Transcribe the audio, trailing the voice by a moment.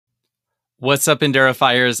What's up,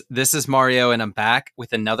 Endurifiers? This is Mario, and I'm back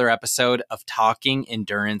with another episode of Talking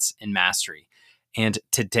Endurance and Mastery. And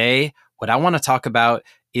today, what I want to talk about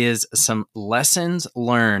is some lessons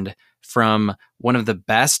learned from one of the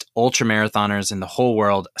best ultramarathoners in the whole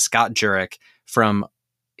world, Scott Jurek, from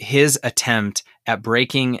his attempt at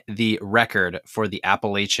breaking the record for the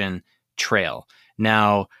Appalachian Trail.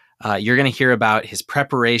 Now, you're going to hear about his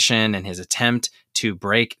preparation and his attempt to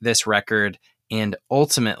break this record, and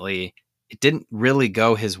ultimately, it didn't really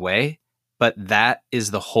go his way, but that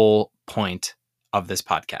is the whole point of this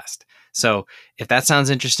podcast. So if that sounds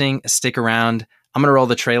interesting, stick around. I'm going to roll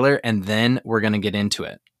the trailer and then we're going to get into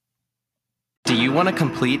it. Do you want to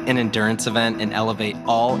complete an endurance event and elevate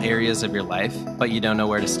all areas of your life, but you don't know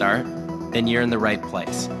where to start? Then you're in the right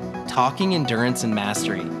place. Talking Endurance and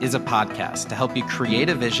Mastery is a podcast to help you create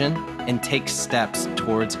a vision and take steps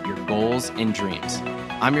towards your goals and dreams.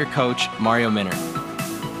 I'm your coach, Mario Minner.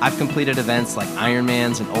 I've completed events like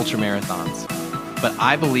Ironmans and ultramarathons, but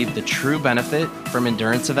I believe the true benefit from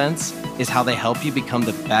endurance events is how they help you become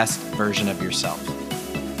the best version of yourself.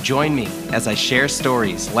 Join me as I share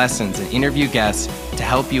stories, lessons, and interview guests to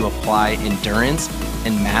help you apply endurance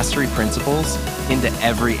and mastery principles into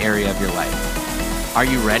every area of your life. Are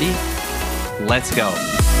you ready? Let's go.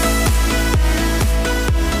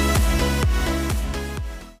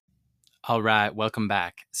 All right, welcome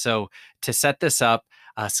back. So to set this up,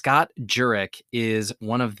 Scott Jurek is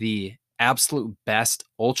one of the absolute best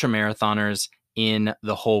ultramarathoners in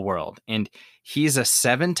the whole world. And he's a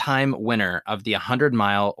 7-time winner of the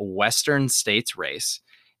 100-mile Western States race.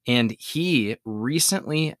 And he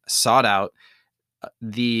recently sought out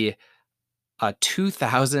the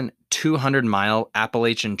 2,200-mile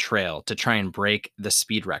Appalachian Trail to try and break the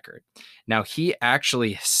speed record. Now, he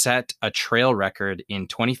actually set a trail record in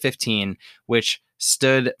 2015, which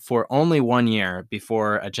stood for only 1 year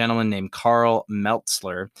before a gentleman named Karl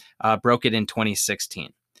Meltzler broke it in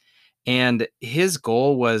 2016. And his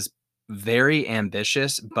goal was very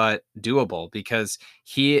ambitious, but doable because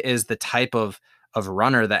he is the type of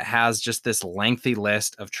runner that has just this lengthy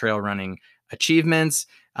list of trail running achievements,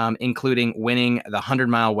 including winning the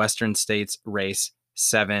 100-mile Western States race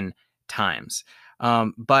 7 times.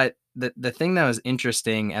 But the thing that was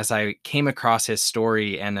interesting as I came across his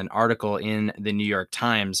story and an article in the New York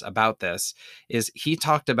Times about this is he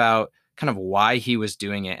talked about kind of why he was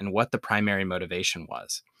doing it and what the primary motivation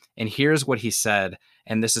was. And here's what he said,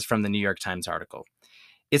 and this is from the New York Times article.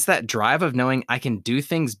 It's that drive of knowing I can do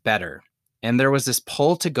things better. And there was this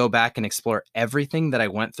pull to go back and explore everything that I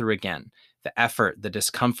went through again, the effort, the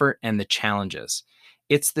discomfort, and the challenges.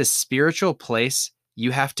 It's this spiritual place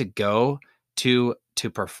you have to go to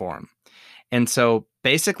perform. And so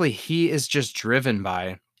basically he is just driven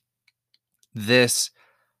by this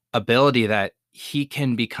ability that he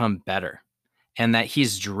can become better and that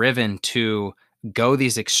he's driven to go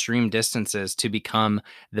these extreme distances to become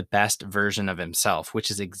the best version of himself, which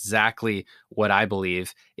is exactly what I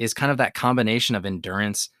believe is kind of that combination of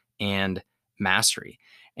endurance and mastery.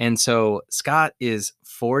 And so Scott is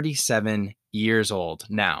 47 years old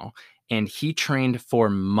now, and he trained for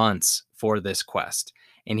months for this quest.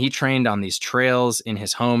 And he trained on these trails in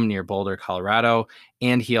his home near Boulder, Colorado.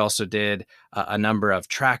 And he also did a number of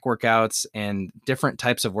track workouts and different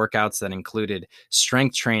types of workouts that included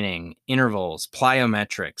strength training, intervals,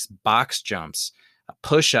 plyometrics, box jumps,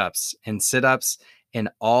 push-ups, and sit-ups, and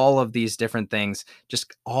all of these different things,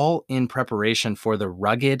 just all in preparation for the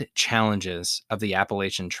rugged challenges of the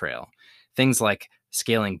Appalachian Trail. Things like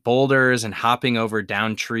scaling boulders and hopping over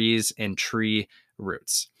down trees and tree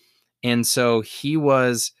roots. And so he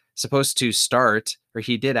was supposed to start, or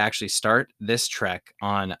he did actually start this trek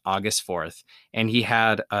on August 4th. And he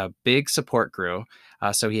had a big support crew.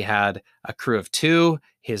 So he had a crew of 2,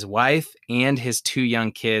 his wife, and his 2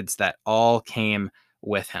 young kids that all came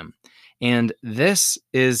with him. And this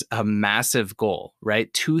is a massive goal,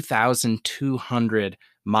 right? 2,200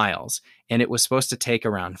 miles. And it was supposed to take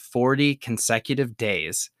around 40 consecutive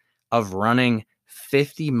days of running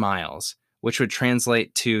 50 miles, which would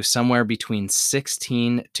translate to somewhere between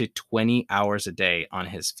 16 to 20 hours a day on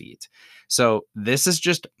his feet. So this is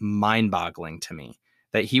just mind-boggling to me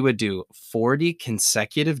that he would do 40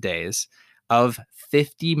 consecutive days of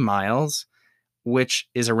 50 miles, which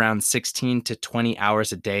is around 16 to 20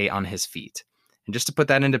 hours a day on his feet. And just to put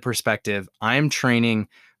that into perspective, I'm training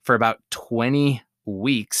for about 20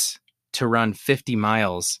 weeks to run 50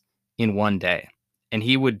 miles in one day. And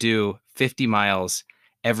he would do 50 miles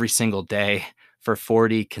every single day for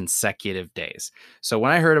 40 consecutive days. So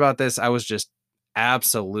when I heard about this, I was just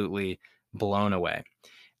absolutely blown away.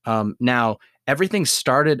 Now, everything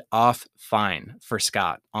started off fine for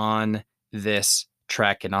Scott on this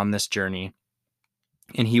trek and on this journey.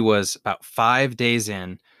 And he was about 5 days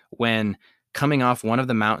in when, coming off one of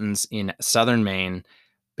the mountains in southern Maine,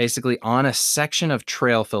 basically on a section of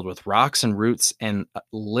trail filled with rocks and roots and a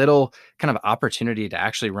little kind of opportunity to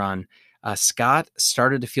actually run, Scott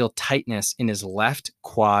started to feel tightness in his left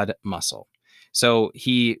quad muscle. So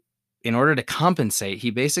in order to compensate, he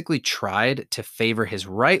basically tried to favor his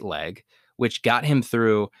right leg, which got him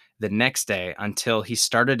through the next day until he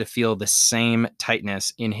started to feel the same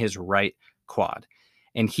tightness in his right quad.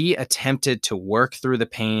 And he attempted to work through the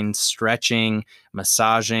pain, stretching,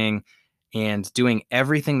 massaging, and doing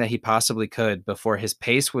everything that he possibly could before his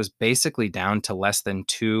pace was basically down to less than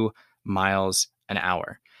 2 miles an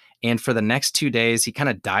hour. And for the next 2 days, he kind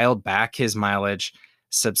of dialed back his mileage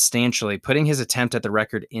substantially, putting his attempt at the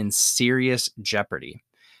record in serious jeopardy.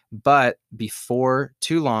 But before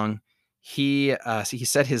too long, he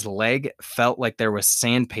said his leg felt like there was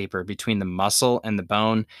sandpaper between the muscle and the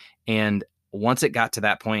bone. And once it got to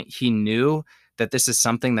that point, he knew that this is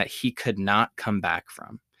something that he could not come back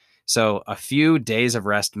from. So a few days of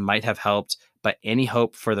rest might have helped, but any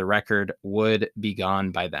hope for the record would be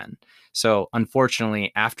gone by then. So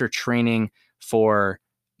unfortunately, after training for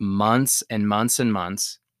months and months and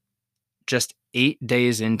months, just 8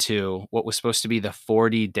 days into what was supposed to be the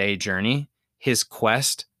 40-day journey, his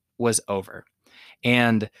quest was over.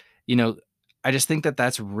 And, I just think that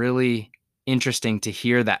that's really interesting to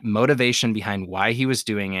hear that motivation behind why he was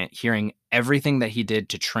doing it, hearing everything that he did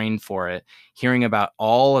to train for it, hearing about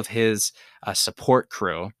all of his support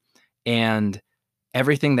crew, and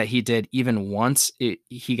everything that he did even once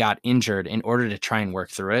he got injured in order to try and work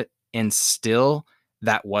through it. And still,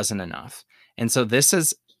 that wasn't enough. And so this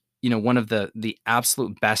is, one of the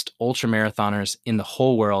absolute best ultra marathoners in the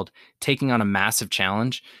whole world taking on a massive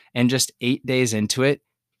challenge. And just 8 days into it,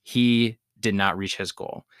 he did not reach his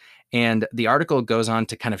goal. And the article goes on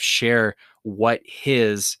to kind of share what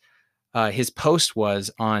his post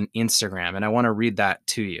was on Instagram, and I want to read that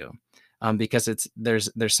to you because there's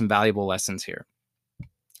some valuable lessons here.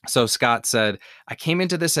 So Scott said, "I came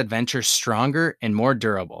into this adventure stronger and more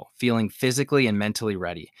durable, feeling physically and mentally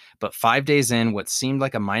ready. But 5 days in, what seemed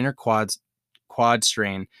like a minor quad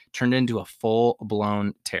strain turned into a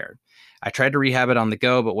full-blown tear. I tried to rehab it on the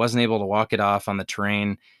go, but wasn't able to walk it off on the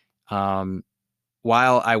terrain.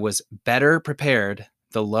 While I was better prepared,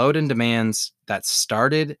 the load and demands that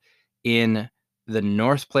started in the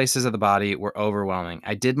north places of the body were overwhelming.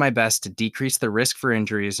 I did my best to decrease the risk for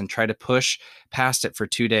injuries and try to push past it for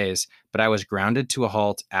 2 days, but I was grounded to a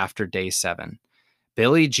halt after day 7.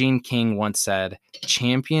 Billie Jean King once said,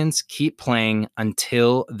 'Champions keep playing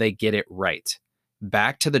until they get it right.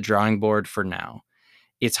 Back to the drawing board for now.'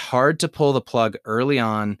 It's hard to pull the plug early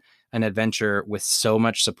on an adventure with so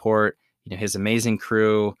much support. His amazing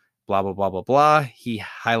crew, blah, blah, blah, blah, blah. He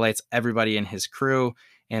highlights everybody in his crew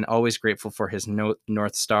and always grateful for his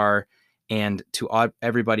North Star. And to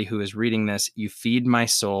everybody who is reading this, you feed my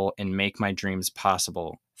soul and make my dreams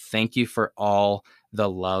possible. Thank you for all the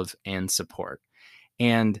love and support."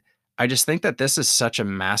 And I just think that this is such a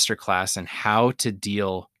masterclass in how to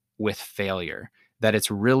deal with failure, that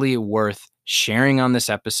it's really worth sharing on this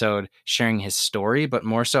episode, sharing his story, but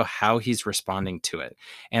more so how he's responding to it.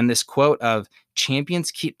 And this quote of, "Champions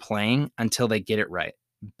keep playing until they get it right.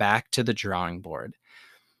 Back to the drawing board."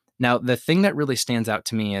 Now, the thing that really stands out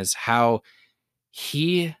to me is how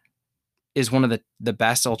he is one of the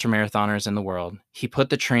best ultramarathoners in the world. He put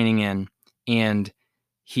the training in and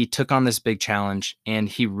he took on this big challenge, and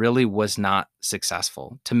he really was not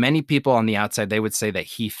successful. To many people on the outside, they would say that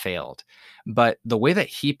he failed. But the way that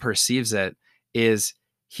he perceives it is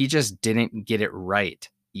he just didn't get it right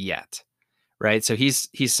yet. Right. So he's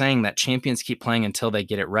saying that champions keep playing until they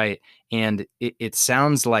get it right. And it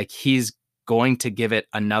sounds like he's going to give it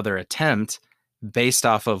another attempt based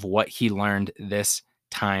off of what he learned this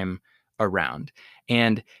time around.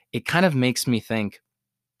 And it kind of makes me think,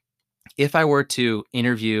 if I were to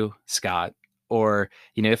interview Scott, or,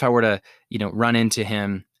 if I were to, run into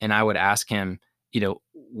him and I would ask him,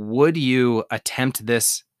 would you attempt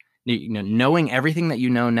this, knowing everything that you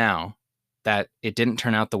know now, that it didn't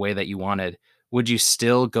turn out the way that you wanted, would you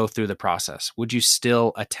still go through the process? Would you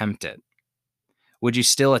still attempt it? Would you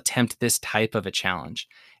still attempt this type of a challenge?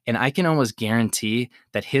 And I can almost guarantee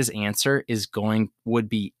that his answer would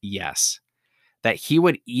be yes, that he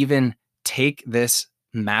would even take this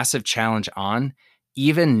massive challenge on,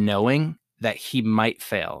 even knowing that he might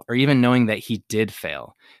fail, or even knowing that he did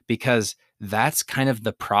fail, because that's kind of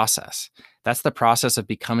the process. That's the process of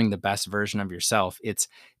becoming the best version of yourself. It's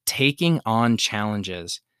taking on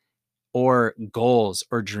challenges or goals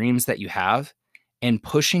or dreams that you have and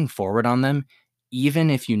pushing forward on them, even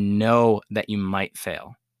if you know that you might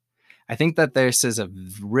fail. I think that this is a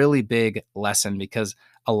really big lesson because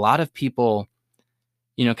a lot of people,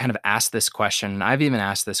 kind of ask this question. And I've even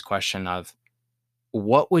asked this question of,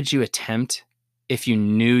 what would you attempt if you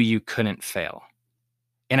knew you couldn't fail?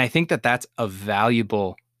 And I think that that's a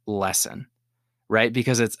valuable lesson, right?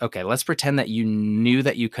 Because it's okay, let's pretend that you knew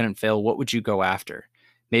that you couldn't fail. What would you go after?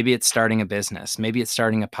 Maybe it's starting a business. Maybe it's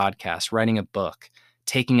starting a podcast, writing a book,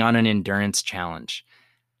 taking on an endurance challenge,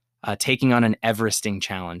 taking on an Everesting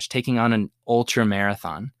challenge, taking on an ultra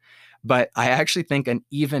marathon. But I actually think an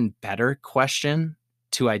even better question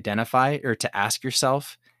to identify or to ask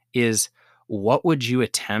yourself is, what would you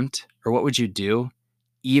attempt or what would you do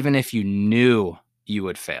even if you knew you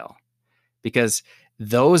would fail? Because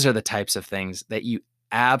those are the types of things that you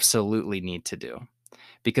absolutely need to do.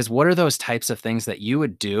 Because what are those types of things that you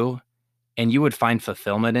would do and you would find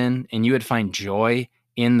fulfillment in, and you would find joy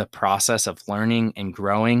in the process of learning and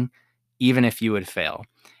growing, even if you would fail?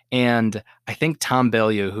 And I think Tom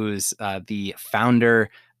Bilyeu, who's the founder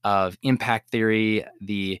of Impact Theory,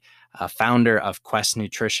 the founder of Quest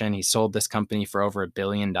Nutrition, he sold this company for over $1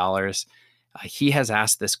 billion. He has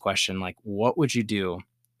asked this question, like, what would you do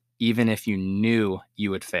even if you knew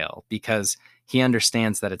you would fail? Because he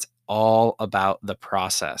understands that it's all about the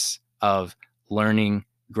process of learning,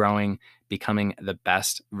 growing, becoming the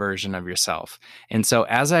best version of yourself. And so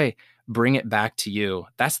as I bring it back to you,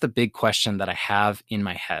 that's the big question that I have in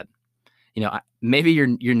my head. Maybe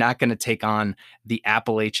you're not going to take on the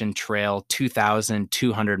Appalachian Trail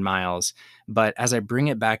 2,200 miles, but as I bring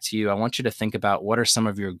it back to you, I want you to think about, what are some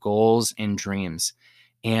of your goals and dreams,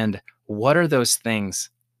 and what are those things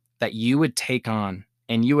that you would take on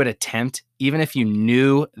and you would attempt even if you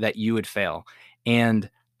knew that you would fail. And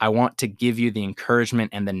I want to give you the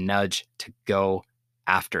encouragement and the nudge to go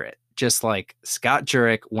after it. Just like Scott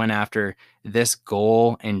Jurek went after this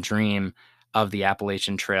goal and dream of the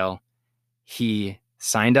Appalachian Trail. He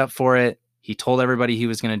signed up for it. He told everybody he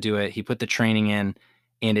was going to do it. He put the training in,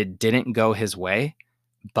 and it didn't go his way,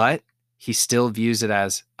 but he still views it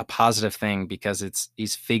as a positive thing because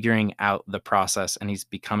he's figuring out the process and he's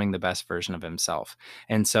becoming the best version of himself.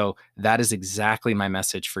 And so that is exactly my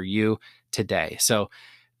message for you today. So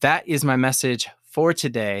that is my message for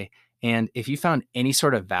today. And if you found any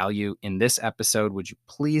sort of value in this episode, would you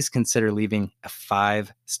please consider leaving a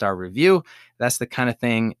 5-star review? That's the kind of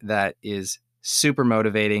thing that is super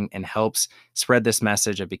motivating and helps spread this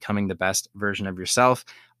message of becoming the best version of yourself.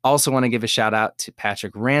 Also want to give a shout out to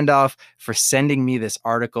Patrick Randolph for sending me this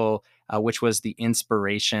article, which was the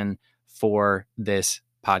inspiration for this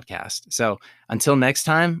podcast. So until next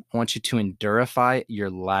time, I want you to endurify your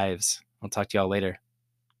lives. I'll talk to y'all later.